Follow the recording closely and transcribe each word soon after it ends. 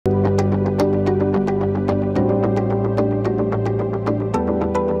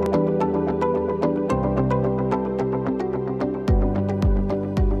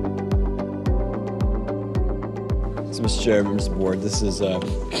Mr. Chair, members of the board. This is a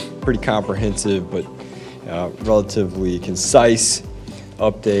pretty comprehensive but relatively concise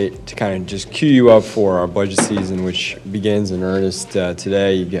update to kind of just cue you up for our budget season, which begins in earnest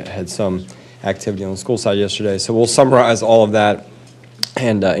today. You had some activity on the school side yesterday, so we'll summarize all of that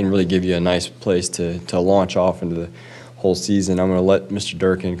and really give you a nice place to launch off into the whole season. I'm going to let Mr.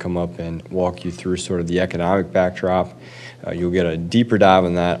 Durkin come up and walk you through sort of the economic backdrop. You'll get a deeper dive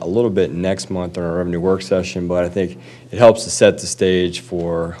on that a little bit next month on our revenue work session, but I think it helps to set the stage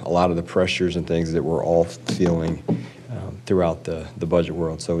for a lot of the pressures and things that we're all feeling throughout the budget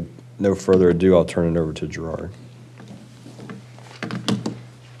world. So no further ado, I'll turn it over to Gerard.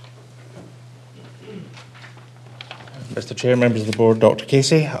 Mr. Chair, members of the board, Dr.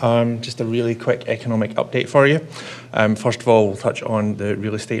 Casey, just a really quick economic update for you. First of all, we'll touch on the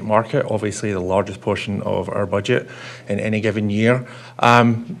real estate market, obviously the largest portion of our budget in any given year.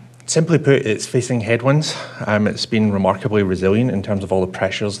 Simply put, it's facing headwinds. It's been remarkably resilient in terms of all the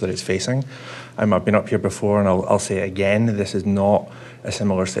pressures that it's facing. I've been up here before and I'll say it again, this is not a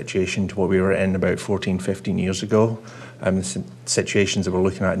similar situation to what we were in about 14, 15 years ago. The situations that we're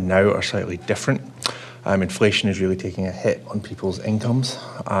looking at now are slightly different. Inflation is really taking a hit on people's incomes.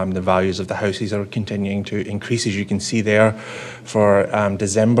 The values of the houses are continuing to increase. As you can see there, for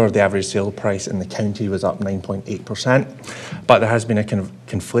December, the average sale price in the county was up 9.8%. But there has been a kind of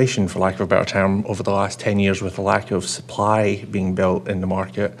conflation, for lack of a better term, over the last 10 years with the lack of supply being built in the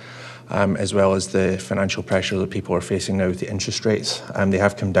market, as well as the financial pressure that people are facing now with the interest rates. They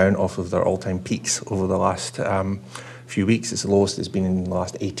have come down off of their all-time peaks over the last few weeks. It's the lowest it's been in the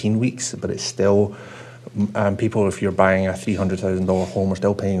last 18 weeks, but it's still... people, if you're buying a $300,000 home, are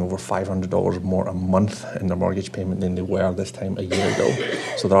still paying over $500 more a month in their mortgage payment than they were this time a year ago.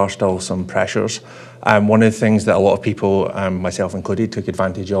 So there are still some pressures. One of the things that a lot of people, myself included, took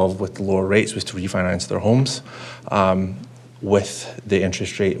advantage of with the lower rates was to refinance their homes. With the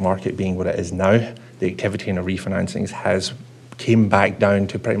interest rate market being what it is now, the activity in the refinancings has came back down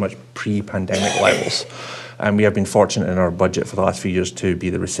to pretty much pre-pandemic levels. And we have been fortunate in our budget for the last few years to be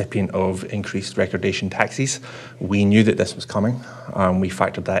the recipient of increased recordation taxes. We knew that this was coming. We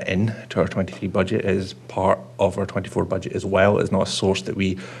factored that in to our 23 budget as part of our 24 budget as well. It's not a source that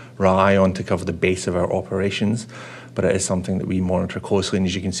we rely on to cover the base of our operations, but it is something that we monitor closely. And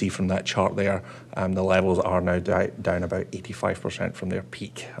as you can see from that chart there, the levels are now down about 85% from their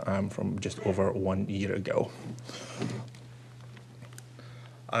peak from just over 1 year ago.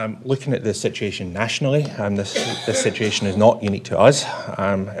 Looking at the situation nationally, this situation is not unique to us.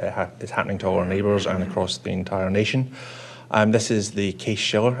 It's happening to all our neighbours and across the entire nation. This is the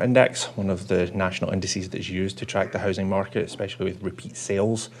Case-Shiller Index, one of the national indices that's used to track the housing market, especially with repeat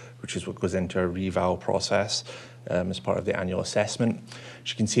sales, which is what goes into a reval process as part of the annual assessment.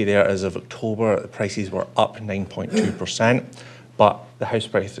 As you can see there, as of October, the prices were up 9.2%. But the house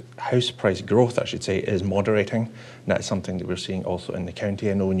price growth, I should say, is moderating. And that's something that we're seeing also in the county.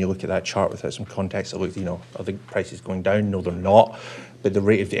 I know when you look at that chart without some context, it looks, are the prices going down? No, they're not. But the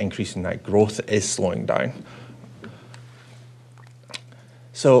rate of the increase in that growth is slowing down.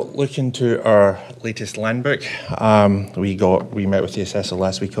 So looking to our latest land book, we met with the assessor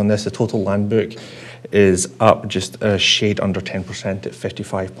last week on this. The total land book is up just a shade under 10% at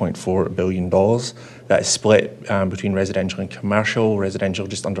 $55.4 billion. That is split between residential and commercial. Residential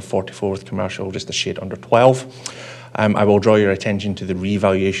just under 44, with commercial just a shade under 12. I will draw your attention to the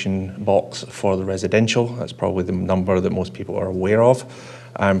revaluation box for the residential. That's probably the number that most people are aware of.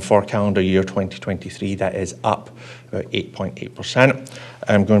 For calendar year 2023, that is up about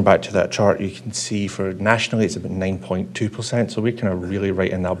 8.8%. Going back to that chart, you can see for nationally, it's about 9.2%. So we're kind of really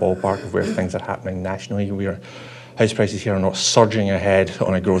right in that ballpark of where things are happening nationally. House prices here are not surging ahead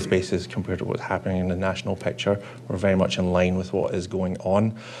on a growth basis compared to what's happening in the national picture. We're very much in line with what is going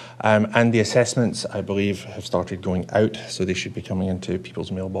on. And the assessments, I believe, have started going out, so they should be coming into people's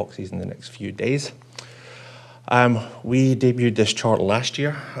mailboxes in the next few days. We debuted this chart last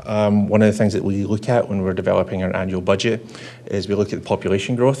year. One of the things that we look at when we're developing our annual budget is we look at the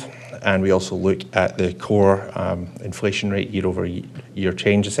population growth, and we also look at the core inflation rate year over year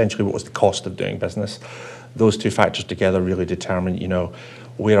change, essentially what was the cost of doing business. Those two factors together really determine,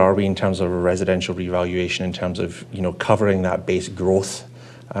 where are we in terms of a residential revaluation, in terms of, covering that base growth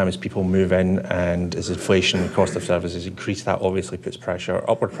as people move in, and as inflation and cost of services increase, that obviously puts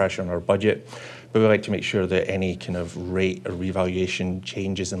upward pressure on our budget. But we like to make sure that any kind of rate or revaluation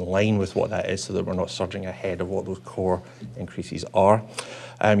changes in line with what that is, so that we're not surging ahead of what those core increases are.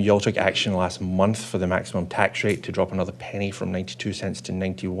 You all took action last month for the maximum tax rate to drop another penny from 92 cents to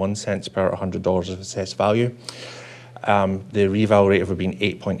 91 cents per $100 of assessed value. The reval rate of being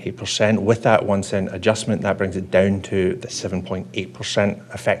 8.8%. With that 1 cent adjustment, that brings it down to the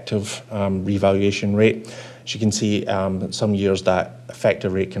 7.8% effective revaluation rate. As you can see, some years that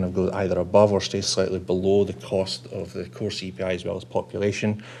effective rate kind of goes either above or stays slightly below the cost of the core CPI as well as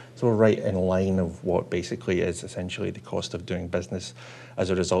population. So we're right in line of what basically is essentially the cost of doing business as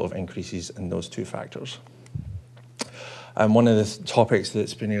a result of increases in those two factors. One of the topics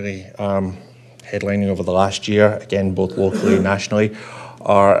that's been really headlining over the last year, again, both locally and nationally,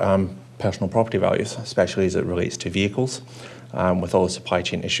 are personal property values, especially as it relates to vehicles. With all the supply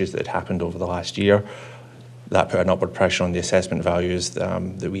chain issues that had happened over the last year, that put an upward pressure on the assessment values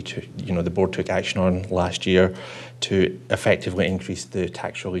that we took, the board took action on last year to effectively increase the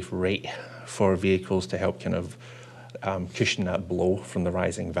tax relief rate for vehicles to help kind of cushion that blow from the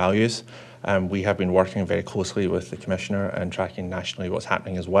rising values. We have been working very closely with the Commissioner and tracking nationally what's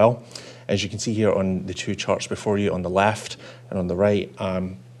happening as well. As you can see here on the two charts before you, on the left and on the right,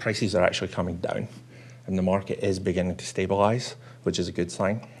 prices are actually coming down and the market is beginning to stabilise, which is a good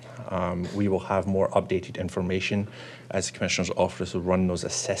sign. We will have more updated information as the Commissioner's Office will run those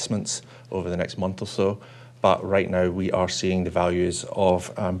assessments over the next month or so. But right now we are seeing the values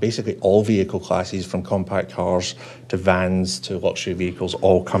of basically all vehicle classes, from compact cars to vans to luxury vehicles,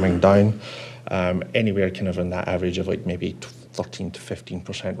 all coming down, anywhere kind of in that average of like maybe 13 to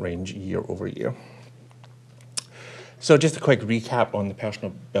 15% range year over year. So just a quick recap on the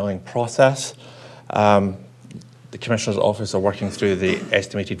personal billing process. The Commissioner's Office are working through the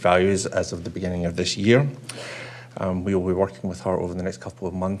estimated values as of the beginning of this year. We will be working with her over the next couple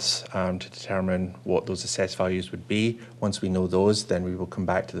of months to determine what those assessed values would be. Once we know those, then we will come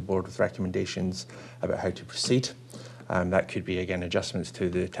back to the board with recommendations about how to proceed. That could be, again, adjustments to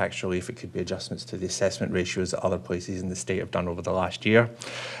the tax relief. It could be adjustments to the assessment ratios that other places in the state have done over the last year,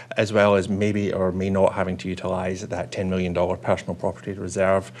 as well as maybe or may not having to utilise that $10 million personal property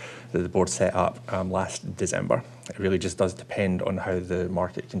reserve that the board set up last December. It really just does depend on how the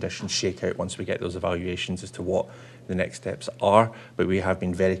market conditions shake out once we get those evaluations as to what the next steps are. But we have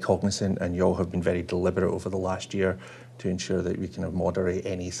been very cognizant, and you all have been very deliberate over the last year to ensure that we can moderate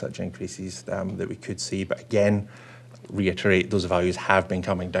any such increases that we could see. But again, reiterate, those values have been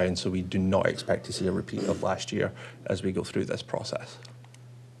coming down, so we do not expect to see a repeat of last year as we go through this process.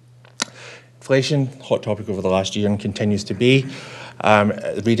 Inflation, hot topic over the last year and continues to be.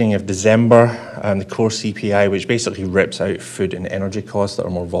 The reading of December, the core CPI, which basically rips out food and energy costs that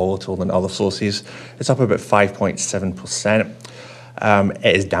are more volatile than other sources, it's up about 5.7%.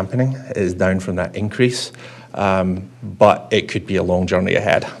 It is dampening, it is down from that increase, but it could be a long journey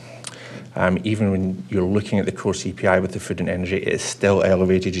ahead. Even when you're looking at the core CPI with the food and energy, it is still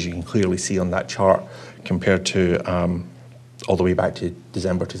elevated, as you can clearly see on that chart, compared to all the way back to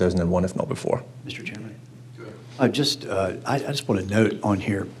December 2001, if not before. Mr. Chairman, I just want to note on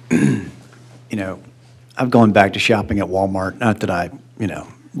here, I've gone back to shopping at Walmart. Not that I,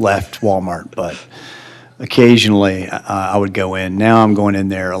 left Walmart, but occasionally I would go in. Now I'm going in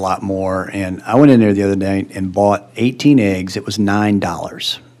there a lot more, and I went in there the other day and bought 18 eggs. It was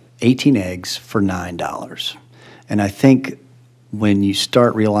 $9. 18 eggs for $9. And I think when you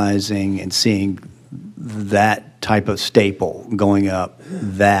start realizing and seeing that type of staple going up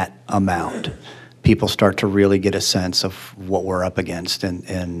that amount, people start to really get a sense of what we're up against and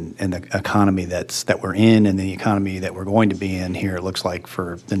the economy that we're in and the economy that we're going to be in here, it looks like,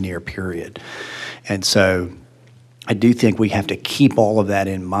 for the near period. And so I do think we have to keep all of that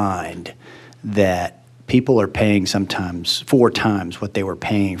in mind, that people are paying sometimes 4 times what they were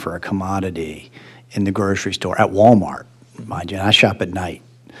paying for a commodity in the grocery store at Walmart, mind you. And I shop at night,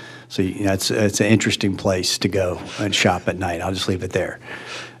 so it's an interesting place to go and shop at night. I'll just leave it there.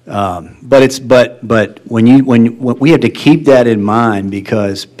 But when we have to keep that in mind,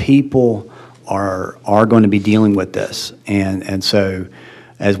 because people are going to be dealing with this, and so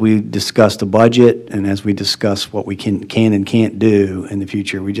as we discuss the budget and as we discuss what we can and can't do in the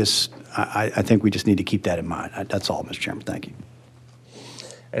future, I think we just need to keep that in mind. That's all, Mr. Chairman. Thank you.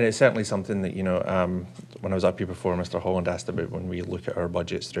 And it's certainly something that, when I was up here before, Mr. Holland asked about when we look at our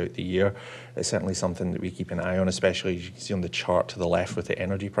budgets throughout the year, it's certainly something that we keep an eye on, especially as you can see on the chart to the left with the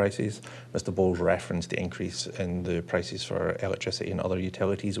energy prices. Mr. Bowles referenced the increase in the prices for electricity and other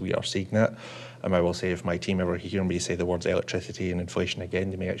utilities. We are seeing that. I will say, if my team ever hear me say the words electricity and inflation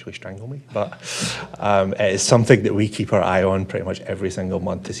again, they may actually strangle me. But it is something that we keep our eye on pretty much every single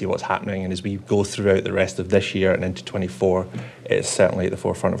month to see what's happening. And as we go throughout the rest of this year and into 24, it's certainly at the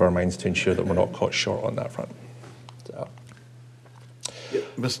forefront of our minds to ensure that we're not caught short on that front. So.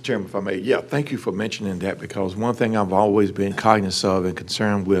 Mr. Chairman, if I may, yeah, thank you for mentioning that, because one thing I've always been cognizant of and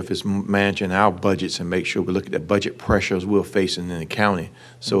concerned with is managing our budgets and make sure we look at the budget pressures we're facing in the county.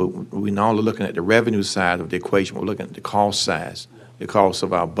 So we're not only looking at the revenue side of the equation, we're looking at the cost side, the cost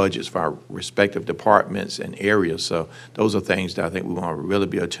of our budgets for our respective departments and areas. So those are things that I think we want to really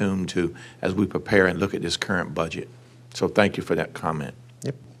be attuned to as we prepare and look at this current budget. So thank you for that comment.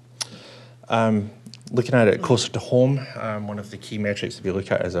 Yep. Looking at it closer to home, one of the key metrics that we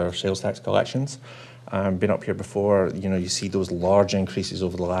look at is our sales tax collections. Been up here before, you see those large increases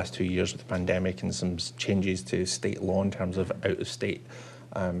over the last 2 years with the pandemic and some changes to state law in terms of out-of-state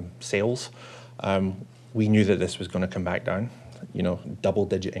sales. We knew that this was going to come back down.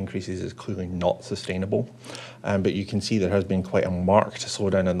 Double-digit increases is clearly not sustainable. But you can see there has been quite a marked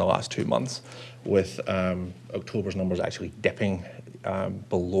slowdown in the last 2 months, with October's numbers actually dipping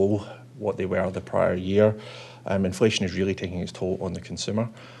below what they were the prior year. Inflation is really taking its toll on the consumer.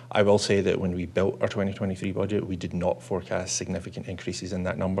 I will say that when we built our 2023 budget, we did not forecast significant increases in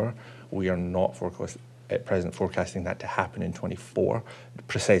that number. We are not at present forecasting that to happen in 24,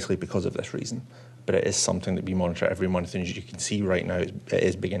 precisely because of this reason. But it is something that we monitor every month, and as you can see right now, it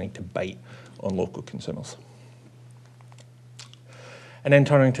is beginning to bite on local consumers. And then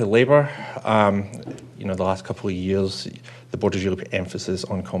turning to labour, the last couple of years, the board has really put emphasis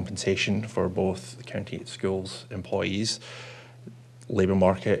on compensation for both the county schools employees. Labour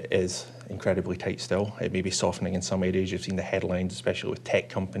market is incredibly tight still. It may be softening in some areas. You've seen the headlines, especially with tech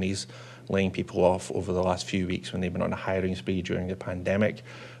companies laying people off over the last few weeks when they've been on a hiring spree during the pandemic.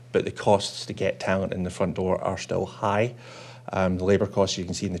 But the costs to get talent in the front door are still high. The labour costs, you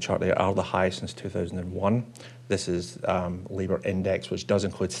can see in the chart there, are the highest since 2001. This is labour index, which does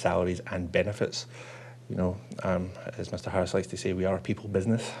include salaries and benefits. As Mr. Harris likes to say, we are a people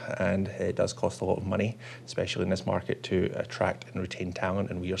business, and it does cost a lot of money, especially in this market, to attract and retain talent,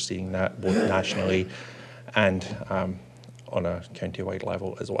 and we are seeing that both nationally and on a county-wide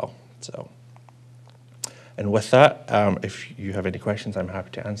level as well. And with that, if you have any questions, I'm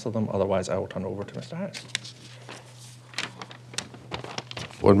happy to answer them. Otherwise, I will turn it over to Mr. Harris.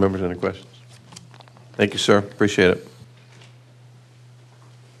 Board members, any questions? Thank you, sir. Appreciate it.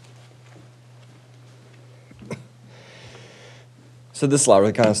 So this slide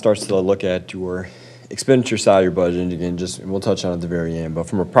really kind of starts to look at your expenditure side of your budget, and again, and we'll touch on it at the very end, but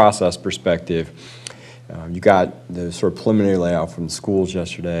from a process perspective, you got the sort of preliminary layout from the schools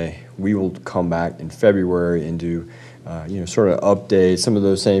yesterday. We will come back in February and do, sort of update some of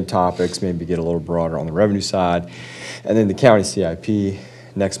those same topics, maybe get a little broader on the revenue side, and then the county CIP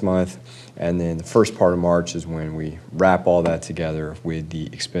next month, and then the first part of March is when we wrap all that together with the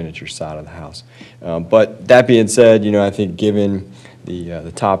expenditure side of the house. But that being said, I think given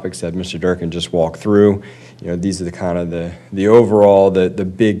the topics that Mr. Durkin just walked through, these are the kind of the overall, the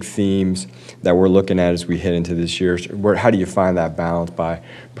big themes that we're looking at as we head into this year. How do you find that balance by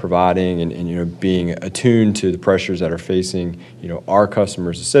providing and being attuned to the pressures that are facing our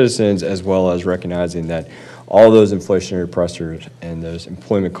customers and citizens, as well as recognizing that all those inflationary pressures and those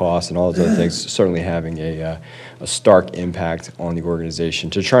employment costs and all those other things certainly having a stark impact on the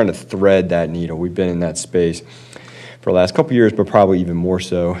organization. To trying to thread that needle, we've been in that space for the last couple of years, but probably even more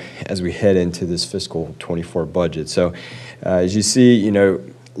so as we head into this fiscal 24 budget. So as you see,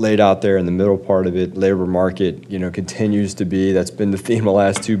 laid out there in the middle part of it, labor market, continues to be, that's been the theme of the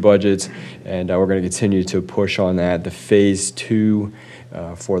last two budgets, and we're going to continue to push on that. The phase 2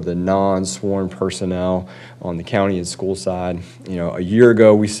 for the non-sworn personnel on the county and school side. A year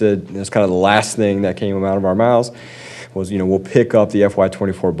ago we said that's kind of the last thing that came out of our mouths was, we'll pick up the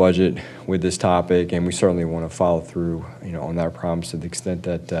FY24 budget with this topic, and we certainly want to follow through, on that promise to the extent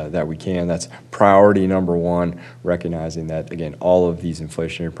that we can. That's priority number one, recognizing that, again, all of these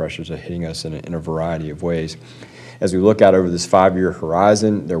inflationary pressures are hitting us in a variety of ways. As we look out over this 5-year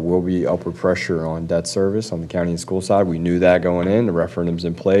horizon, there will be upward pressure on debt service on the county and school side. We knew that going in. The referendum's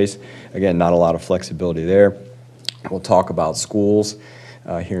in place. Again, not a lot of flexibility there. We'll talk about schools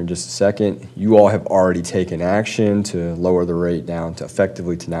here in just a second. You all have already taken action to lower the rate down to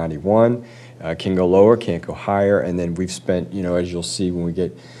effectively to 91. Can go lower, can't go higher. And then we've spent, as you'll see when we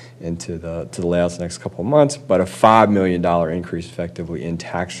get into the layouts the next couple of months, but a $5 million increase effectively in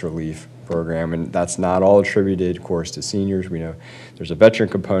tax relief program, and that's not all attributed, of course, to seniors. We know there's a veteran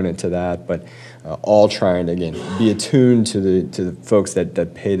component to that, but all trying to, again, be attuned to the folks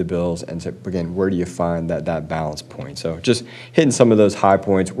that pay the bills, and to, again, where do you find that balance point? So just hitting some of those high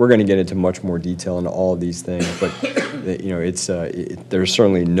points. We're going to get into much more detail into all of these things, but there's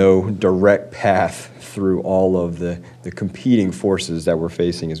certainly no direct path through all of the competing forces that we're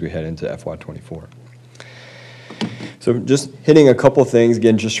facing as we head into FY24. So just hitting a couple things,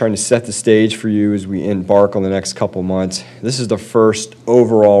 again, just trying to set the stage for you as we embark on the next couple months. This is the first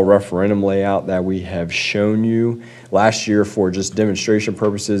overall referendum layout that we have shown you. Last year, for just demonstration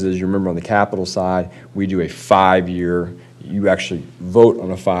purposes, as you remember on the capital side, we do a 5-year, you actually vote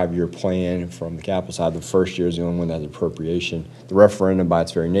on a 5-year plan from the capital side. The first year is the only one that has appropriation. The referendum, by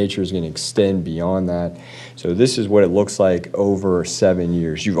its very nature, is going to extend beyond that. So this is what it looks like over 7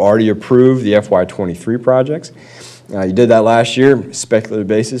 years. You've already approved the FY23 projects. You did that last year, speculative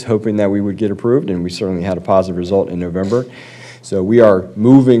basis, hoping that we would get approved, and we certainly had a positive result in November. So we are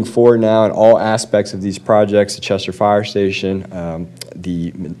moving forward now in all aspects of these projects, the Chester Fire Station,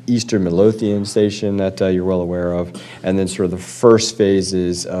 the Eastern Midlothian Station that you're well aware of, and then sort of the first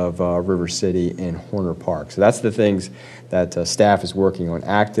phases of River City and Horner Park. So that's the things that staff is working on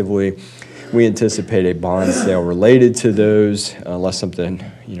actively. We anticipate a bond sale related to those, unless something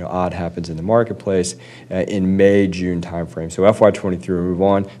odd happens in the marketplace, in May, June timeframe. So FY23 will move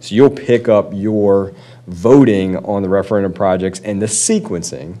on. So you'll pick up your voting on the referendum projects and the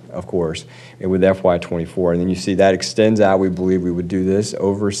sequencing, of course, with FY24. And then you see that extends out. We believe we would do this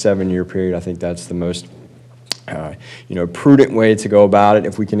over a 7-year period. I think that's the most prudent way to go about it.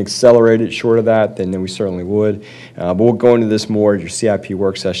 If we can accelerate it short of that, then we certainly would. But we'll go into this more at your CIP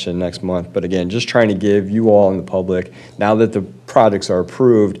work session next month. But again, just trying to give you all in the public, now that the projects are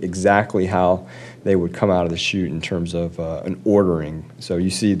approved, exactly how they would come out of the chute in terms of an ordering. So you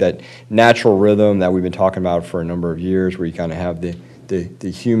see that natural rhythm that we've been talking about for a number of years, where you kind of have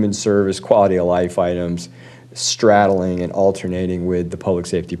the human service, quality of life items straddling and alternating with the public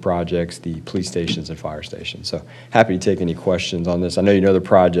safety projects, the police stations and fire stations. So happy to take any questions on this. I know you know the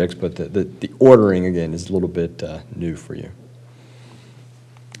projects, but the ordering, again, is a little bit new for you.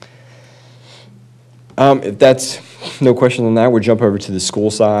 If that's no question on that, we'll jump over to the school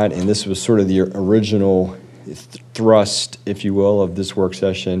side, and this was sort of the original thrust, if you will, of this work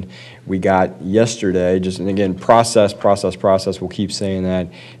session. We got yesterday, and again, process, we'll keep saying that.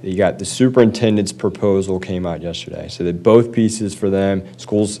 You got the superintendent's proposal came out yesterday, so that both pieces for them,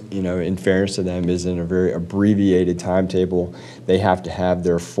 schools, in fairness to them, is in a very abbreviated timetable. They have to have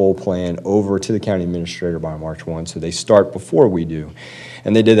their full plan over to the county administrator by March 1, so they start before we do.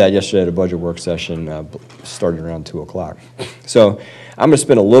 And they did that yesterday at a budget work session, starting around 2 o'clock. So I'm going to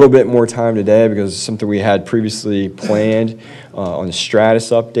spend a little bit more time today because it's something we had previously planned on the Stratus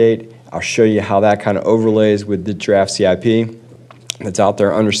update. I'll show you how that kind of overlays with the draft CIP that's out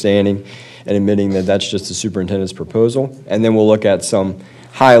there, understanding and admitting that that's just the superintendent's proposal. And then we'll look at some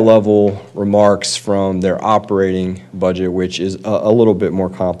high-level remarks from their operating budget, which is a little bit more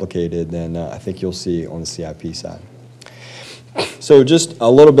complicated than I think you'll see on the CIP side. So just a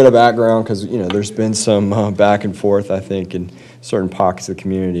little bit of background, because there's been some back and forth, I think, in certain pockets of the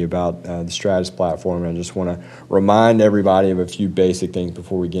community about the Stratus platform, and I just want to remind everybody of a few basic things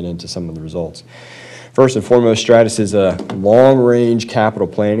before we get into some of the results. First and foremost, Stratus is a long-range capital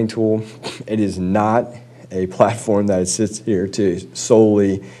planning tool. It is not a platform that sits here to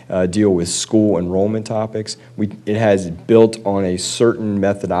solely deal with school enrollment topics. It has built on a certain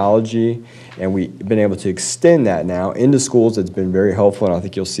methodology, and we've been able to extend that now into schools. It's been very helpful, and I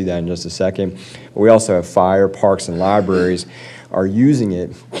think you'll see that in just a second. But we also have fire, parks, and libraries are using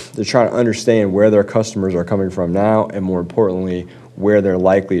it to try to understand where their customers are coming from now, and more importantly, where they're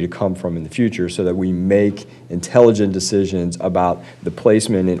likely to come from in the future, so that we make intelligent decisions about the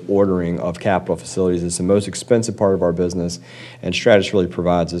placement and ordering of capital facilities. It's the most expensive part of our business, and Stratus really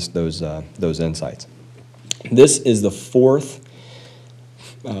provides us those insights. This is the fourth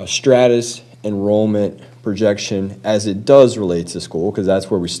Stratus enrollment projection as it does relate to school, because that's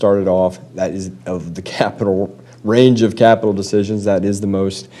where we started off. That is, of the capital range of capital decisions, that is the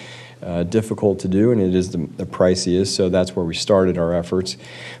most difficult to do, and it is the priciest, so that's where we started our efforts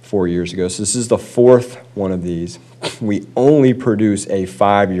 4 years ago. So this is the fourth one of these. We only produce a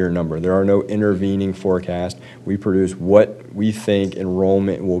 5-year number. There are no intervening forecasts. We produce what we think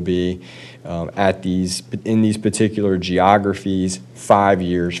enrollment will be in these particular geographies 5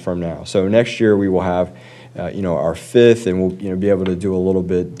 years from now. So next year we will have our fifth, and we'll be able to do a little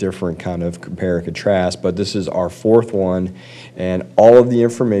bit different kind of compare and contrast, but this is our fourth one, and all of the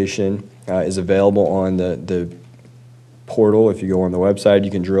information is available on the portal. If you go on the website,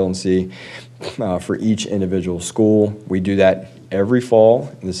 you can drill and see for each individual school. We do that every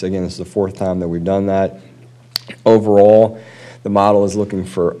fall. This is the fourth time that we've done that. Overall, the model is looking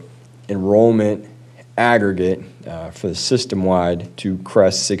for enrollment aggregate for the system-wide to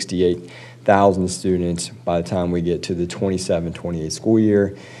crest 68,000 students by the time we get to the 27-28 school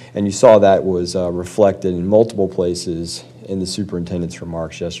year. And you saw that was reflected in multiple places in the superintendent's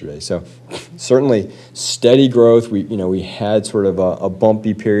remarks yesterday. So certainly steady growth. We had sort of a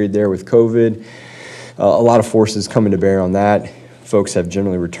bumpy period there with COVID. A lot of forces coming to bear on that. Folks have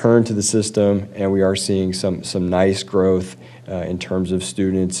generally returned to the system, and we are seeing some nice growth in terms of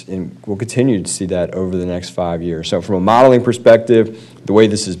students, and we'll continue to see that over the next 5 years. So from a modeling perspective, the way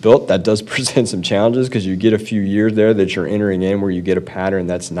this is built, that does present some challenges because you get a few years there that you're entering in where you get a pattern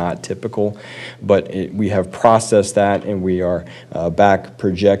that's not typical. But we have processed that, and we are back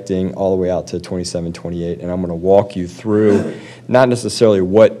projecting all the way out to 27, 28. And I'm going to walk you through not necessarily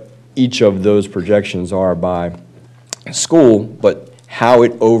what each of those projections are by school, but how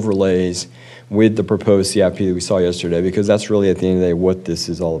it overlays with the proposed CIP that we saw yesterday, because that's really at the end of the day what this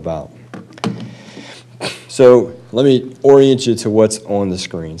is all about. So let me orient you to what's on the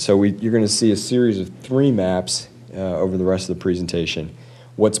screen. So you're going to see a series of 3 maps over the rest of the presentation.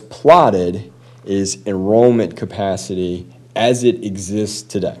 What's plotted is enrollment capacity as it exists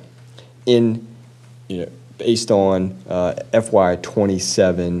today based on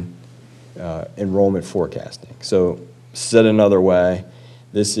FY27 enrollment forecasting. So said another way,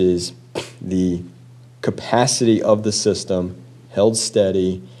 this is the capacity of the system held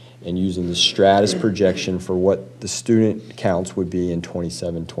steady and using the Stratus projection for what the student counts would be in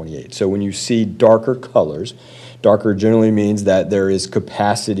 27, 28. So when you see darker colors, darker generally means that there is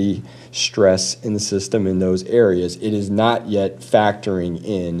capacity stress in the system in those areas. It is not yet factoring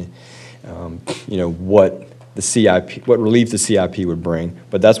in, what the CIP, what relief the CIP would bring,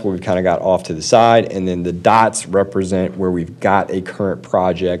 but that's where we've kind of got off to the side, and then the dots represent where we've got a current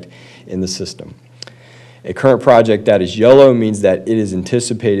project in the system. A current project that is yellow means that it is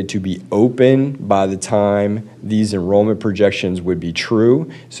anticipated to be open by the time these enrollment projections would be true,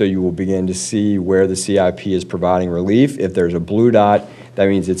 so you will begin to see where the CIP is providing relief. If there's a blue dot, that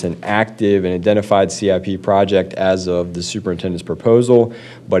means it's an active and identified CIP project as of the superintendent's proposal,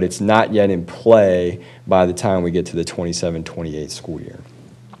 but it's not yet in play by the time we get to the 27-28 school year.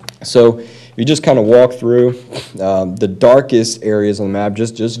 So if you just kind of walk through the darkest areas on the map,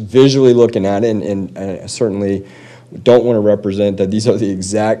 just visually looking at it, and I certainly don't want to represent that these are the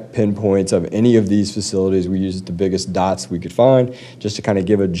exact pinpoints of any of these facilities. We used the biggest dots we could find just to kind of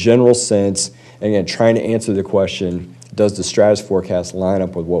give a general sense, and again, trying to answer the question, does the Stratus forecast line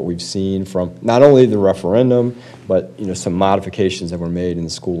up with what we've seen from not only the referendum, but some modifications that were made in the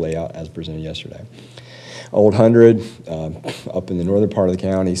school layout as presented yesterday. Old 100, up in the northern part of the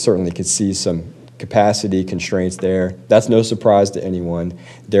county, certainly could see some capacity constraints there. That's no surprise to anyone.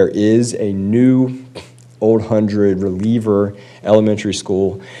 There is a new Old 100 reliever elementary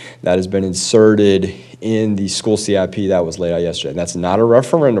school that has been inserted in the school CIP that was laid out yesterday. That's not a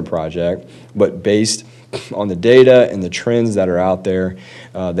referendum project, but based on the data and the trends that are out there,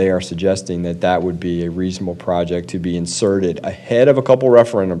 they are suggesting that that would be a reasonable project to be inserted ahead of a couple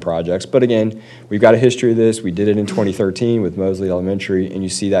referendum projects. But again, we've got a history of this. We did it in 2013 with Mosley Elementary, and you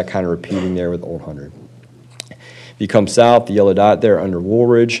see that kind of repeating there with Old 100. If you come south, the yellow dot there under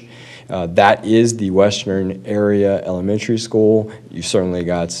Woolridge, that is the Western Area Elementary School. You certainly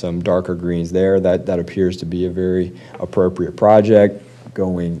got some darker greens there. That appears to be a very appropriate project.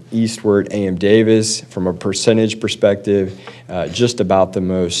 Going eastward, A.M. Davis, from a percentage perspective, just about the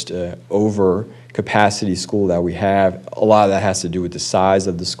most over capacity school that we have. A lot of that has to do with the size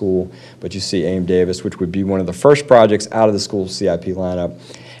of the school, but you see A.M. Davis, which would be one of the first projects out of the school CIP lineup,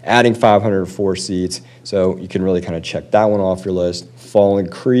 adding 504 seats, so you can really kind of check that one off your list. Fallen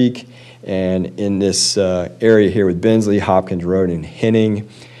Creek, and in this area here with Bensley, Hopkins Road, and Henning,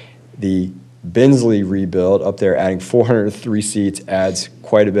 the Bensley rebuild up there, adding 403 seats, adds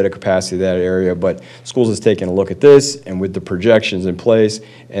quite a bit of capacity to that area, but schools has taken a look at this and with the projections in place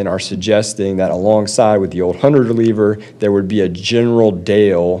and are suggesting that alongside with the Old 100 reliever, there would be a General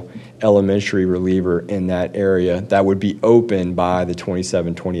Dale elementary reliever in that area that would be open by the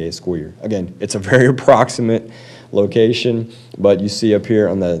 27-28 school year. Again, it's a very approximate location, but you see up here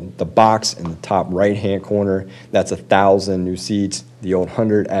on the box in the top right-hand corner, that's 1,000 new seats. The Old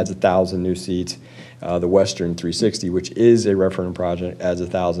 100 adds 1,000 new seats. The Western 360, which is a referendum project, adds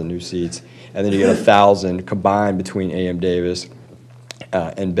 1,000 new seats. And then you get 1,000 combined between A.M. Davis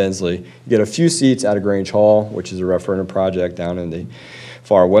and Bensley. You get a few seats out of Grange Hall, which is a referendum project down in the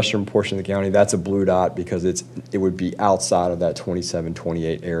far western portion of the county. That's a blue dot because it would be outside of that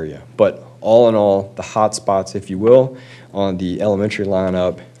 27-28 area. But all in all, the hot spots, if you will, on the elementary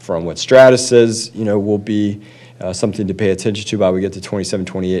lineup from what Stratus says, will be something to pay attention to by we get to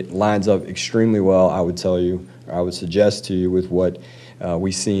 27-28, lines up extremely well, I would tell you, or I would suggest to you with what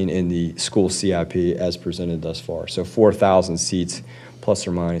we've seen in the school CIP as presented thus far. So 4,000 seats plus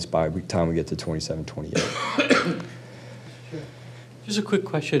or minus by the time we get to 27-28. Just a quick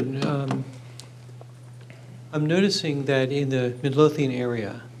question. I'm noticing that in the Midlothian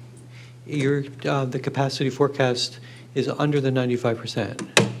area, the capacity forecast is under the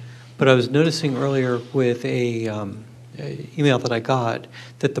 95%. But I was noticing earlier with a email that I got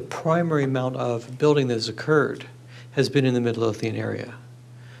that the primary amount of building that has occurred has been in the Midlothian area.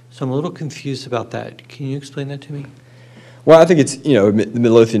 So I'm a little confused about that. Can you explain that to me? Well, I think it's, the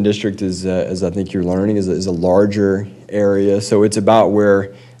Midlothian district is, as I think you're learning, is a larger area. So it's about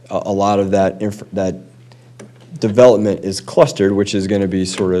where a lot of that development is clustered, which is going to be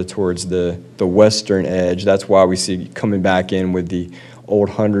sort of towards the western edge. That's why we see coming back in with the old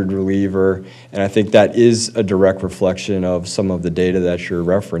 100 reliever, and I think that is a direct reflection of some of the data that you're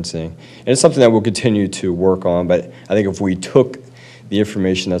referencing. And it's something that we'll continue to work on, but I think if we took the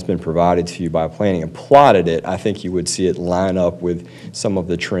information that's been provided to you by planning and plotted it, I think you would see it line up with some of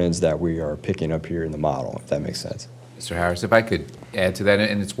the trends that we are picking up here in the model, if that makes sense. Mr. Harris, if I could add to that,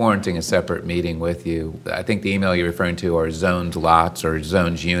 and it's warranting a separate meeting with you. I think the email you're referring to are zoned lots or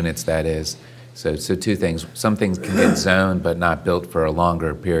zoned units, that is. So two things. Some things can get zoned but not built for a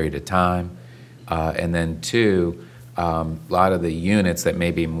longer period of time. And then two, a lot of the units that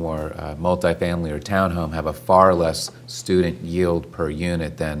may be more multifamily or townhome have a far less student yield per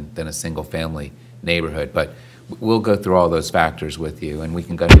unit than a single family neighborhood. But we'll go through all those factors with you, and we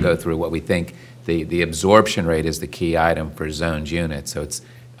can go through what we think the absorption rate is the key item for zoned units. So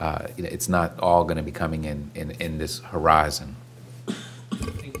it's not all going to be coming in this horizon.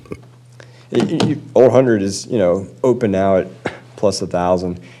 Old 100 is, open now at plus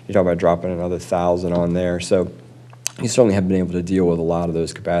 1,000. You're talking about dropping another 1,000 on there. So you certainly have been able to deal with a lot of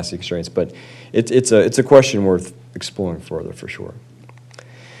those capacity constraints, but it's a question worth exploring further for sure.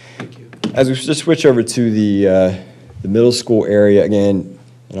 Thank you. As we just switch over to the middle school area again,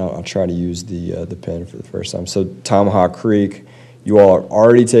 and I'll try to use the pen for the first time. So Tomahawk Creek, you all are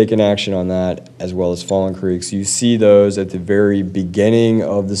already taking action on that, as well as Fallen Creek. So you see those at the very beginning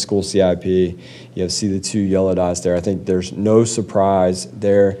of the school CIP. You see the two yellow dots there. I think there's no surprise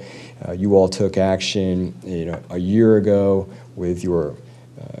there. You all took action, a year ago with your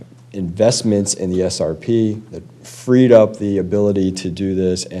investments in the SRP that freed up the ability to do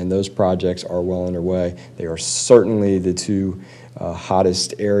this, and those projects are well underway. They are certainly the two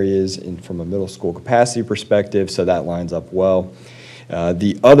hottest areas from a middle school capacity perspective, so that lines up well.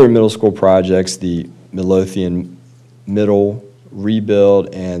 The other middle school projects, the Midlothian Middle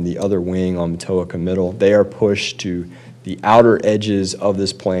rebuild and the other wing on Matoaka Middle, they are pushed to the outer edges of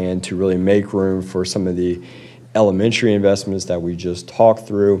this plan to really make room for some of the elementary investments that we just talked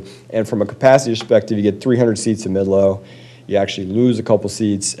through. And from a capacity perspective, you get 300 seats in Midlow. You actually lose a couple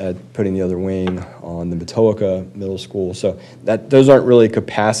seats at putting the other wing on the Matoaka Middle School. So those aren't really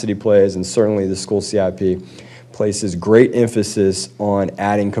capacity plays, and certainly the school CIP places great emphasis on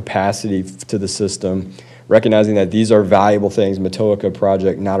adding capacity to the system, recognizing that these are valuable things. Matoaka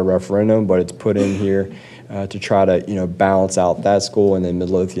project, not a referendum, but it's put in here to try to balance out that school, and then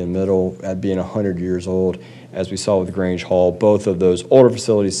Midlothian Middle at being 100 years old, as we saw with Grange Hall, both of those older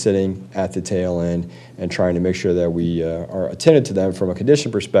facilities sitting at the tail end and trying to make sure that we are attentive to them from a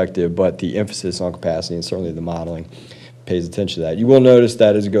condition perspective, but the emphasis on capacity and certainly the modeling pays attention to that. You will notice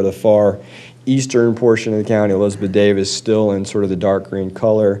that as you go to the far eastern portion of the county, Elizabeth Davis still in sort of the dark green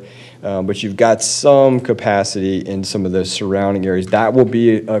color, but you've got some capacity in some of the surrounding areas. That will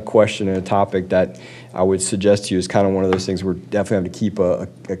be a question and a topic that I would suggest to you is kind of one of those things we're definitely have to keep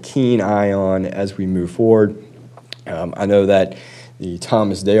a keen eye on as we move forward. I know that the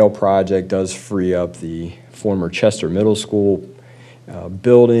Thomas Dale project does free up the former Chester Middle School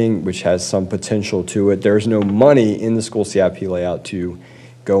building, which has some potential to it. There's no money in the school CIP layout to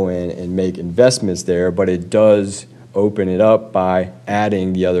go in and make investments there, but it does open it up by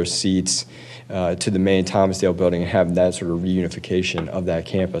adding the other seats to the main Thomas Dale building and having that sort of reunification of that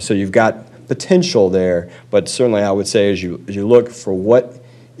campus. So you've got potential there, but certainly I would say as you look for what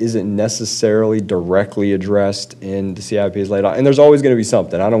isn't necessarily directly addressed in the CIP's laid out, and there's always going to be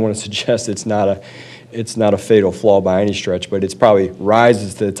something. I don't want to suggest it's not a fatal flaw by any stretch, but it's probably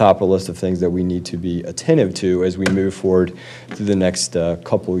rises to the top of the list of things that we need to be attentive to as we move forward through the next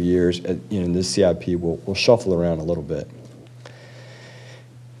couple of years. This CIP will shuffle around a little bit.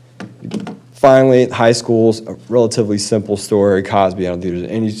 Finally, high schools, a relatively simple story. Cosby, I don't think there's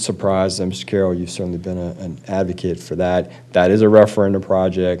any surprise. Mr. Carroll, you've certainly been an advocate for that. That is a referendum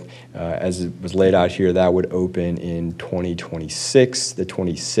project. As it was laid out here, that would open in 2026, the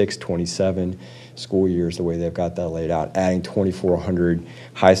 26-27 school years, the way they've got that laid out, adding 2,400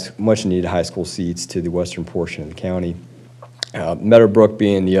 much-needed high school seats to the western portion of the county. Meadowbrook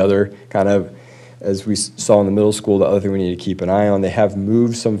being the other kind of as we saw in the middle school, the other thing we need to keep an eye on, they have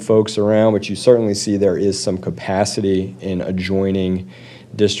moved some folks around, but you certainly see there is some capacity in adjoining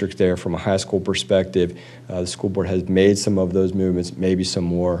districts there from a high school perspective. The school board has made some of those movements, maybe some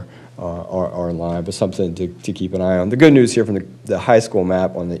more are in line, but something to keep an eye on. The good news here from the high school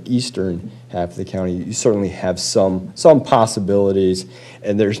map on the eastern half of the county, you certainly have some possibilities,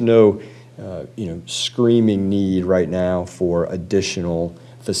 and there's no screaming need right now for additional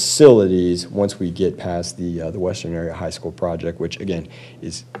facilities once we get past the Western Area High School project, which again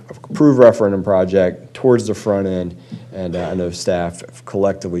is an approved referendum project towards the front end, and I know staff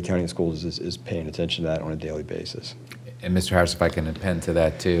collectively, county schools is paying attention to that on a daily basis. And Mr. Harris, if I can append to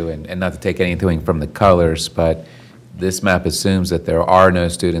that too, and not to take anything from the colors, but this map assumes that there are no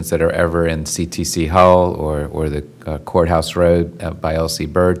students that are ever in CTC Hull or the Courthouse Road by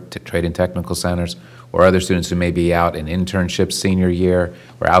LC Bird, Trade and Technical Centers, or other students who may be out in internships senior year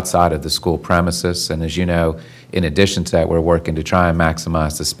or outside of the school premises. And as you know, in addition to that, we're working to try and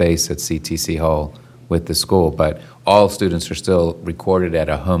maximize the space at CTC Hull with the school. But all students are still recorded at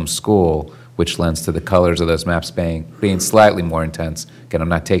a home school, which lends to the colors of those maps being slightly more intense. Again, I'm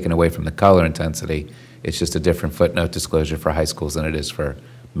not taking away from the color intensity. It's just a different footnote disclosure for high schools than it is for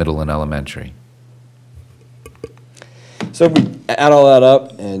middle and elementary. So if we add all that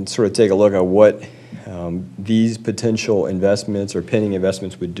up and sort of take a look at what these potential investments or pending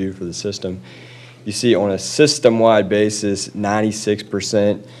investments would do for the system, you see on a system-wide basis,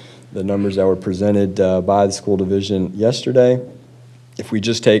 96%, the numbers that were presented by the school division yesterday. If we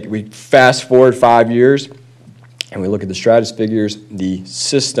fast forward 5 years and we look at the Stratus figures, the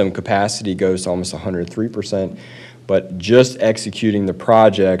system capacity goes to almost 103%, but just executing the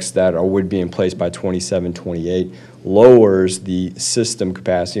projects that would be in place by 27, 28 lowers the system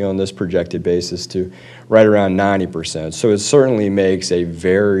capacity on this projected basis to right around 90%. So it certainly makes a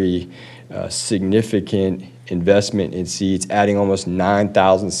very significant investment in seats, adding almost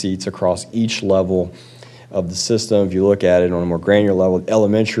 9,000 seats across each level of the system. If you look at it on a more granular level,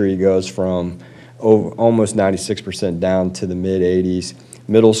 elementary goes from almost 96% down to the mid-80s.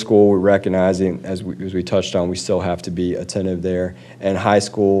 Middle school, we're recognizing, as we touched on, we still have to be attentive there. And high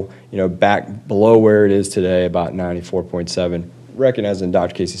school, back below where it is today, about 94.7. Recognizing,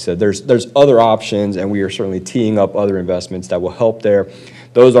 Dr. Casey said, there's other options, and we are certainly teeing up other investments that will help there.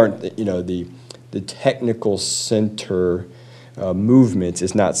 Those aren't, the technical center movements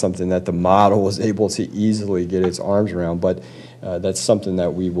is not something that the model was able to easily get its arms around, but that's something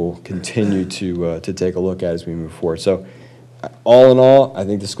that we will continue to take a look at as we move forward. So all in all, I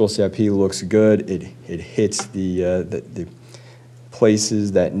think the school CIP looks good. It hits the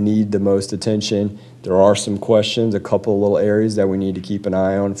places that need the most attention. There are some questions, a couple of little areas that we need to keep an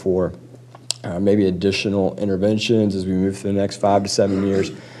eye on for maybe additional interventions as we move through the next 5 to 7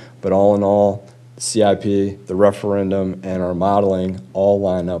 years. But all in all, the CIP, the referendum, and our modeling all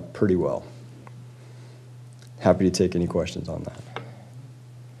line up pretty well. Happy to take any questions on that.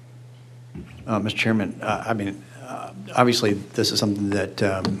 Mr. Chairman, obviously this is something that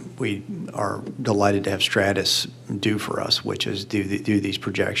we are delighted to have Stratus do for us, which is do these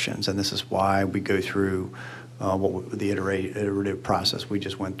projections, and this is why we go through the iterative process we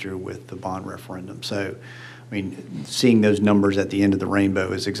just went through with the bond referendum. So, seeing those numbers at the end of the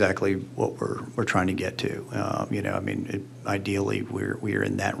rainbow is exactly what we're trying to get to. Ideally, we're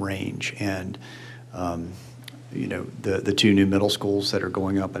in that range, and the two new middle schools that are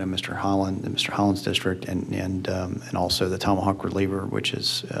going up in Mr. Holland's district, and also the Tomahawk Reliever, which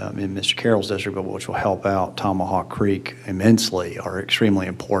is in Mr. Carroll's district, but which will help out Tomahawk Creek immensely, are extremely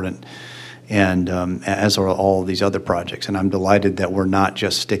important. And as are all of these other projects. And I'm delighted that we're not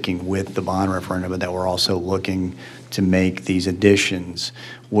just sticking with the bond referendum, but that we're also looking to make these additions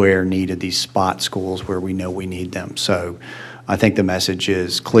where needed, these spot schools where we know we need them. So I think the message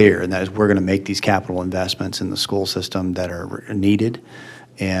is clear, and that is we're going to make these capital investments in the school system that are needed,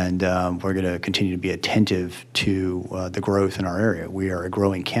 and we're going to continue to be attentive to the growth in our area. We are a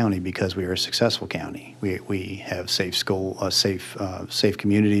growing county because we are a successful county. We have safe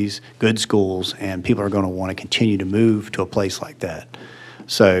communities, good schools, and people are going to want to continue to move to a place like that.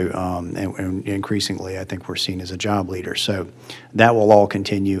 So, and increasingly, I think we're seen as a job leader. So that will all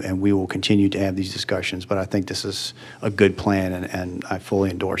continue, and we will continue to have these discussions. But I think this is a good plan, and I fully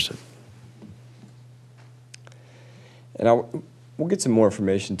endorse it. And we'll get some more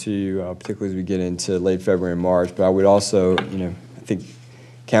information to you, particularly as we get into late February and March. But I would also, I think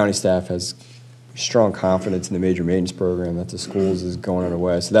county staff has strong confidence in the major maintenance program that the schools is going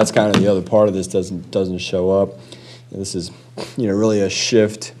underway. So that's kind of the other part of this doesn't show up. This is, really a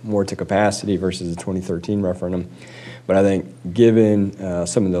shift more to capacity versus the 2013 referendum. But I think given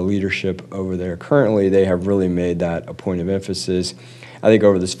some of the leadership over there currently, they have really made that a point of emphasis. I think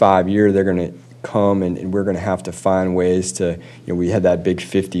over this 5 year, they're going to come and we're going to have to find ways to, we had that big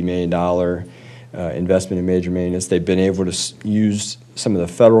 $50 million investment in major maintenance. They've been able to use some of the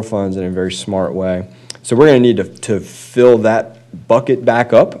federal funds in a very smart way. So we're going to need to fill that bucket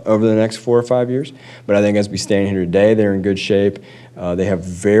back up over the next 4 or 5 years. But I think as we stand here today, they're in good shape. They have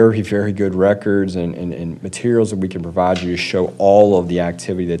very, very good records and materials that we can provide you to show all of the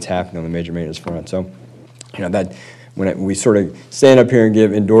activity that's happening on the major maintenance front. So, that when we sort of stand up here and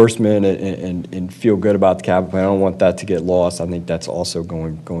give endorsement and feel good about the capital plan, I don't want that to get lost. I think that's also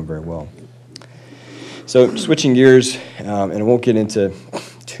going very well. So switching gears, and I won't get into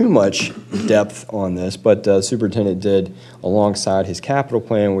too much depth on this, but the superintendent did, alongside his capital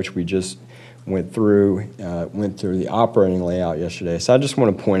plan, which we just went through the operating layout yesterday. So I just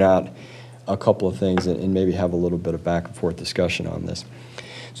want to point out a couple of things and maybe have a little bit of back and forth discussion on this.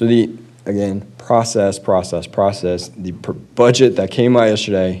 So again, process. The budget that came out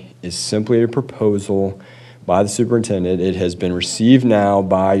yesterday is simply a proposal by the superintendent. It has been received now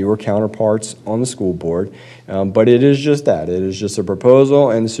by your counterparts on the school board, but it is just that. It is just a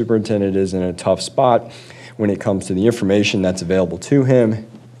proposal, and the superintendent is in a tough spot when it comes to the information that's available to him.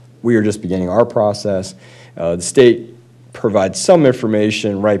 We are just beginning our process. The state provides some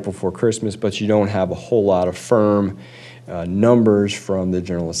information right before Christmas, but you don't have a whole lot of firm numbers from the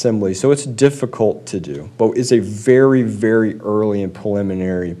General Assembly, so it's difficult to do. But it's a very, very early and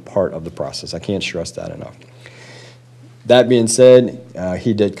preliminary part of the process. I can't stress that enough. That being said,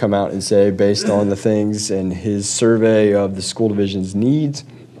 he did come out and say, based on the things in his survey of the school division's needs,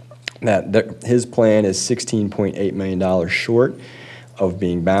 that his plan is $16.8 million short of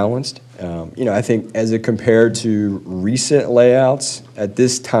being balanced. I think as it compared to recent layouts at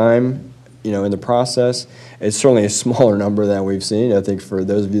this time, in the process, it's certainly a smaller number than we've seen. I think for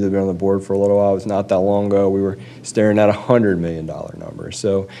those of you that have been on the board for a little while, it's not that long ago, we were staring at a $100 million number.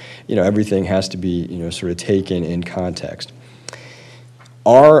 So, everything has to be, sort of taken in context.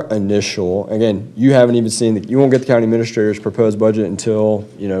 Our initial, again, you haven't even seen, you won't get the county administrator's proposed budget until,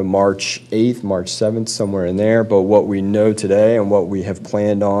 March 8th, March 7th, somewhere in there. But what we know today and what we have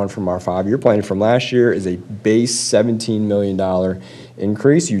planned on from our 5-year plan from last year is a base $17 million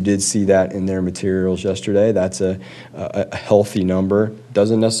increase. You did see that in their materials yesterday. That's a healthy number.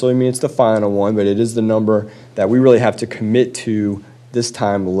 Doesn't necessarily mean it's the final one, but it is the number that we really have to commit to this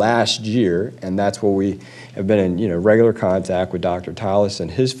time last year, and that's what we have been in regular contact with Dr. Tallis and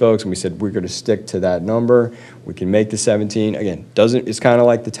his folks, and we said we're going to stick to that number. We can make the 17. Again, it's kind of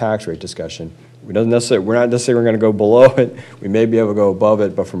like the tax rate discussion. We're not necessarily going to go below it. We may be able to go above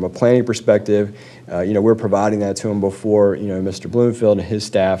it, but from a planning perspective, we're providing that to him before Mr. Bloomfield and his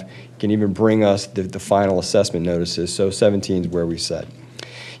staff can even bring us the final assessment notices. So 17 is where we set.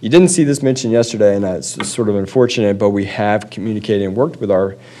 You didn't see this mentioned yesterday, and that's sort of unfortunate, but we have communicated and worked with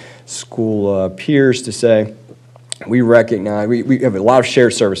our school peers to say we recognize, we have a lot of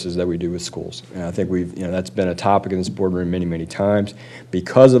shared services that we do with schools. And I think that's been a topic in this boardroom many, many times.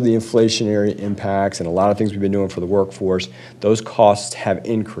 Because of the inflationary impacts and a lot of things we've been doing for the workforce, those costs have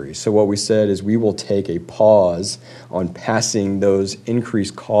increased. So what we said is we will take a pause on passing those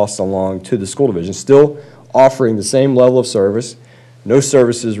increased costs along to the school division, still offering the same level of service, no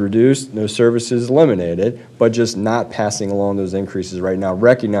services reduced, no services eliminated, but just not passing along those increases right now,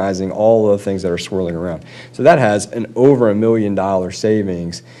 recognizing all of the things that are swirling around. So that has an over $1 million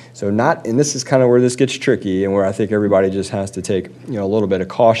savings. So and this is kind of where this gets tricky and where I think everybody just has to take a little bit of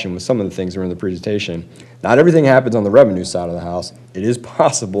caution with some of the things that are in the presentation. Not everything happens on the revenue side of the house. It is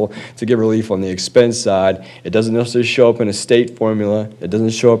possible to get relief on the expense side. It doesn't necessarily show up in a state formula. It doesn't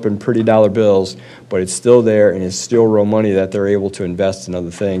show up in pretty dollar bills, but it's still there and it's still real money that they're able to invest in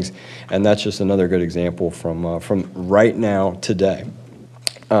other things. And that's just another good example from right now today.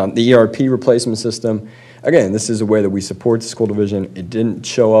 The ERP replacement system, again, this is a way that we support the school division. It didn't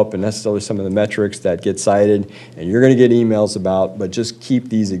show up in necessarily some of the metrics that get cited, and you're going to get emails about, but just keep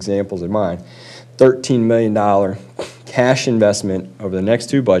these examples in mind. $13 million cash investment over the next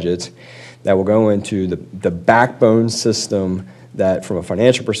 2 budgets that will go into the backbone system that, from a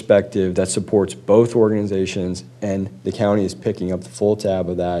financial perspective, that supports both organizations, and the county is picking up the full tab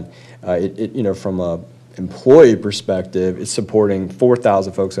of that. From a employee perspective, it's supporting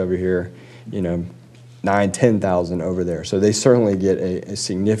 4,000 folks over here, 10,000 over there. So they certainly get a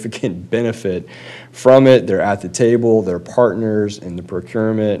significant benefit from it. They're at the table, they're partners in the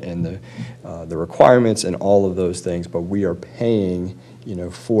procurement and the requirements and all of those things, but we are paying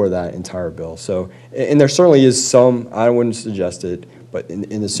for that entire bill. So, and there certainly is some, I wouldn't suggest it, But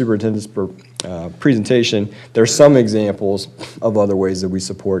in the superintendent's presentation, there's some examples of other ways that we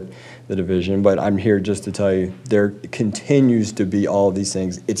support the division, but I'm here just to tell you there continues to be all of these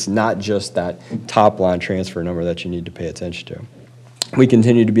things. It's not just that top line transfer number that you need to pay attention to. We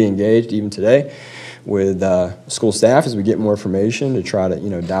continue to be engaged even today with school staff as we get more information to try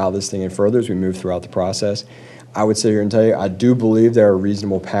to dial this thing in further as we move throughout the process. I would sit here and tell you, I do believe there are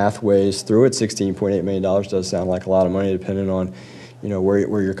reasonable pathways through it. $16.8 million does sound like a lot of money depending on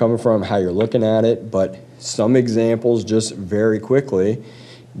where you're coming from, how you're looking at it, but some examples just very quickly,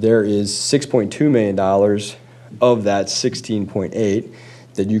 there is $6.2 million of that 16.8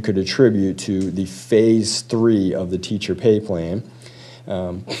 that you could attribute to the phase 3 of the teacher pay plan.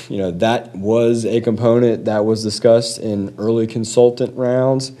 That was a component that was discussed in early consultant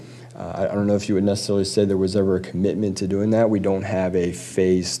rounds. I don't know if you would necessarily say there was ever a commitment to doing that. We don't have a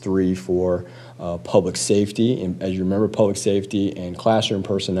phase 3 for public safety. And as you remember, public safety and classroom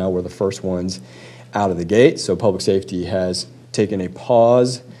personnel were the first ones out of the gate. So public safety has taken a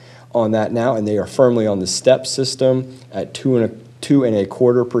pause on that now, and they are firmly on the STEP system at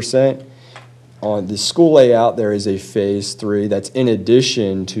 2.25%. On the school layout, there is a phase 3 that's in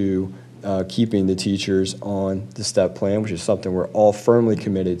addition to keeping the teachers on the STEP plan, which is something we're all firmly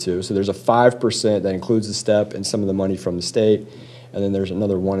committed to. So there's a 5% that includes the STEP and some of the money from the state, and then there's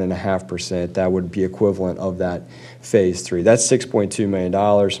another 1.5% that would be equivalent of that phase 3. That's $6.2 million.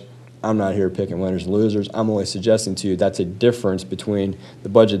 I'm not here picking winners and losers. I'm only suggesting to you that's a difference between the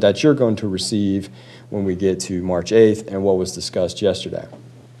budget that you're going to receive when we get to March 8th and what was discussed yesterday.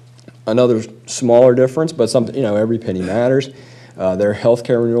 Another smaller difference, but something, every penny matters. Their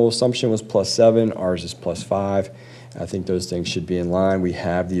healthcare renewal assumption was +7, ours is +5. I think those things should be in line. We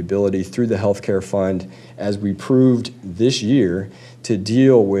have the ability through the healthcare fund, as we proved this year, to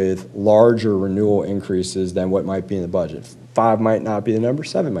deal with larger renewal increases than what might be in the budget. 5 might not be the number,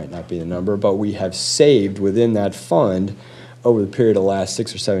 7 might not be the number, but we have saved within that fund over the period of the last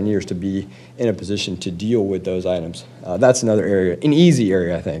 6 or 7 years to be in a position to deal with those items. That's another area, an easy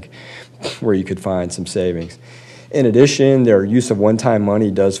area, I think, where you could find some savings. In addition, their use of one-time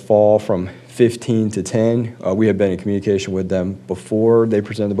money does fall from 15 to 10. We have been in communication with them before they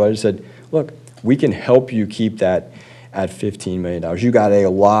presented the budget, said, look, we can help you keep that at $15 million. You got a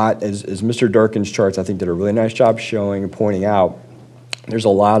lot, as Mr. Durkin's charts, I think, did a really nice job showing and pointing out, there's a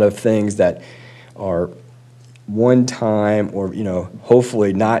lot of things that are one time or,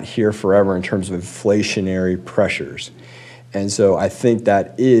 hopefully not here forever in terms of inflationary pressures. And so I think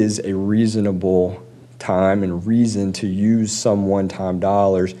that is a reasonable time and reason to use some one-time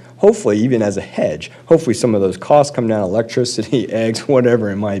dollars, hopefully even as a hedge. Hopefully some of those costs come down, electricity, eggs,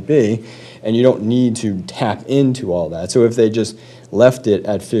 whatever it might be, and you don't need to tap into all that. So if they just left it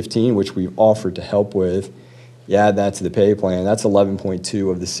at 15, which we've offered to help with, you add that to the pay plan, that's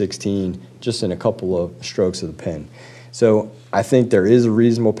 11.2 of the 16, just in a couple of strokes of the pen. So I think there is a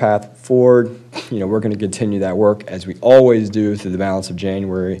reasonable path forward. We're going to continue that work as we always do through the balance of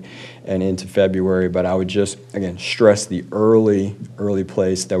January and into February. But I would just, again, stress the early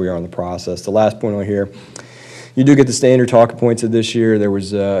place that we are in the process. The last point on here, you do get the standard talking points of this year. There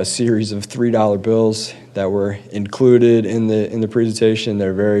was a series of $3 bills that were included in the presentation.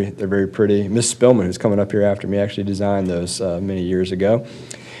 They're very pretty. Ms. Spillman, who's coming up here after me, actually designed those many years ago.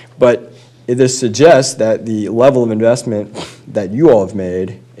 But this suggests that the level of investment that you all have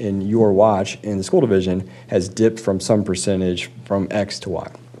made in your watch in the school division has dipped from some percentage from X to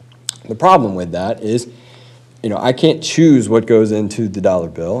Y. The problem with that is, I can't choose what goes into the dollar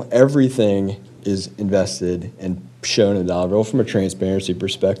bill. Everything is invested and shown in the dollar bill from a transparency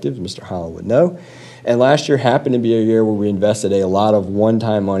perspective, Mr. Holland would know. And last year happened to be a year where we invested a lot of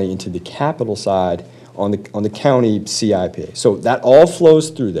one-time money into the capital side on the county CIP. So that all flows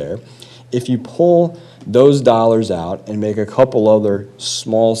through there. If you pull those dollars out and make a couple other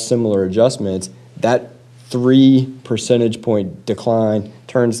small similar adjustments, that 3 percentage point decline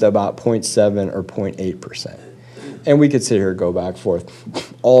turns to about 0.7 or 0.8%. And we could sit here and go back and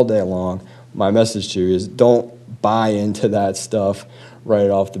forth all day long. My message to you is don't buy into that stuff right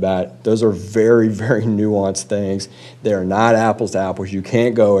off the bat. Those are very, very nuanced things. They are not apples to apples. You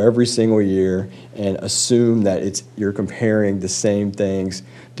can't go every single year and assume that you're comparing the same things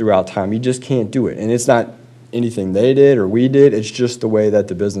throughout time. You just can't do it. And it's not anything they did or we did. It's just the way that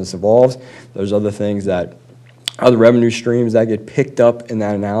the business evolves. There's other things that other revenue streams that get picked up in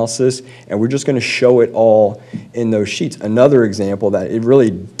that analysis, and we're just going to show it all in those sheets. Another example that it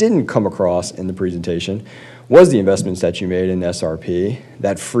really didn't come across in the presentation was the investments that you made in SRP.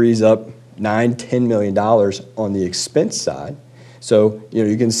 That frees up $9–10 million on the expense side. So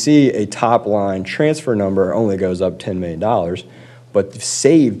you can see a top line transfer number only goes up $10 million. but they've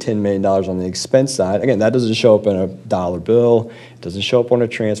saved $10 million on the expense side. Again, that doesn't show up in a dollar bill, it doesn't show up on a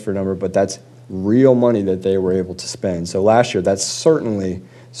transfer number, but that's real money that they were able to spend. So last year, that certainly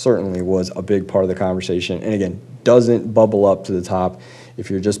was a big part of the conversation. And again, doesn't bubble up to the top if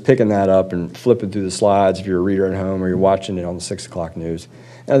you're just picking that up and flipping through the slides, if you're a reader at home or you're watching it on the 6 o'clock news.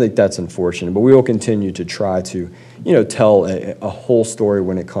 And I think that's unfortunate, but we will continue to try to, tell a whole story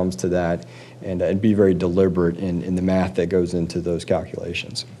when it comes to that and be very deliberate in the math that goes into those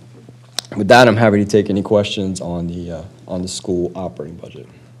calculations. With that, I'm happy to take any questions on the school operating budget.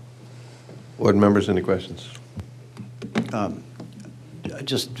 Board members, any questions?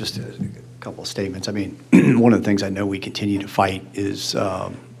 Just a couple of statements. I mean, one of the things I know we continue to fight is,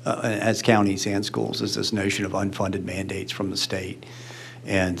 as counties and schools, is this notion of unfunded mandates from the state.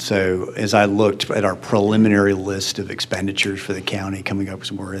 And so as I looked at our preliminary list of expenditures for the county coming up,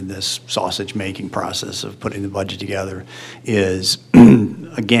 as we're in this sausage-making process of putting the budget together, is,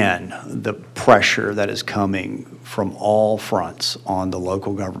 again, the pressure that is coming from all fronts on the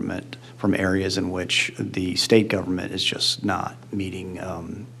local government from areas in which the state government is just not meeting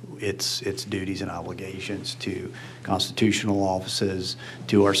its duties and obligations to constitutional offices,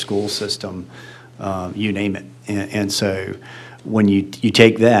 to our school system, you name it. And so when you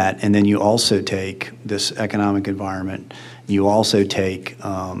take that, and then you also take this economic environment, you also take,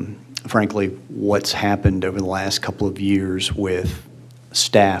 frankly, what's happened over the last couple of years with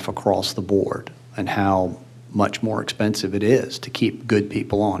staff across the board and how much more expensive it is to keep good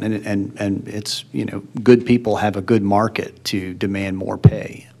people on. And it's, good people have a good market to demand more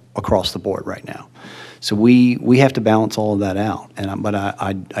pay across the board right now. So we have to balance all of that out. But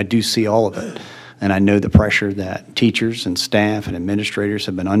I do see all of it. And I know the pressure that teachers and staff and administrators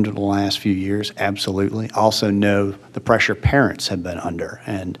have been under the last few years, absolutely. I also know the pressure parents have been under,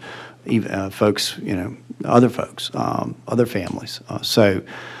 and even folks, other folks, other families. So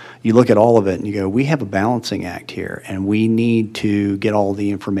you look at all of it and you go, we have a balancing act here, and we need to get all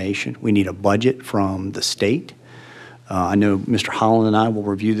the information. We need a budget from the state. I know Mr. Holland and I will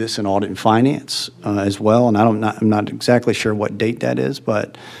review this in Audit and Finance as well, and I'm not exactly sure what date that is,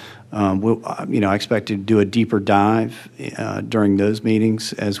 but I expect to do a deeper dive during those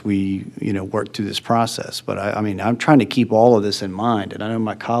meetings as we, work through this process. But I'm trying to keep all of this in mind, and I know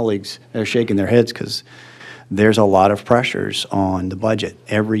my colleagues are shaking their heads because there's a lot of pressures on the budget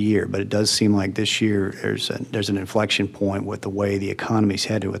every year. But it does seem like this year there's an inflection point with the way the economy's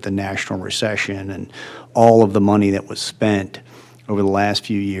headed with the national recession and all of the money that was spent over the last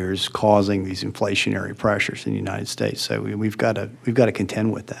few years causing these inflationary pressures in the United States. So we've got to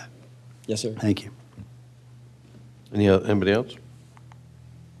contend with that. Yes, sir. Thank you. Anybody else?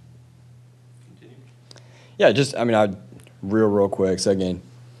 Yeah, I'd real quick. So again,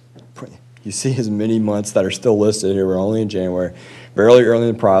 you see as many months that are still listed here. We're only in January, fairly early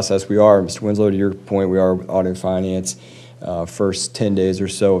in the process. We are, Mr. Winslow, to your point, we are Audit and Finance first 10 days or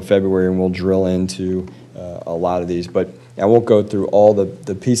so of February, and we'll drill into a lot of these. But I won't go through all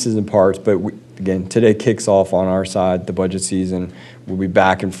the pieces and parts, but again, today kicks off on our side the budget season. We'll be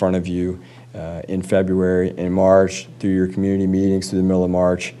back in front of you in February, in March, through your community meetings through the middle of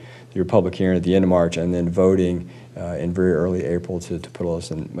March, through your public hearing at the end of March, and then voting in very early April to put all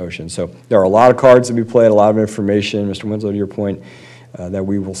this in motion. So there are a lot of cards to be played, a lot of information, Mr. Winslow, to your point, that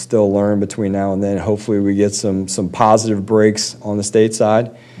we will still learn between now and then. Hopefully we get some positive breaks on the state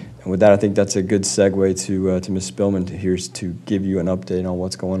side. And with that, I think that's a good segue to Ms. Spillman to give you an update on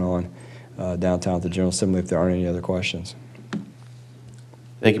what's going on downtown at the General Assembly if there aren't any other questions.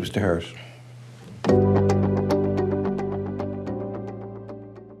 Thank you, Mr. Harris.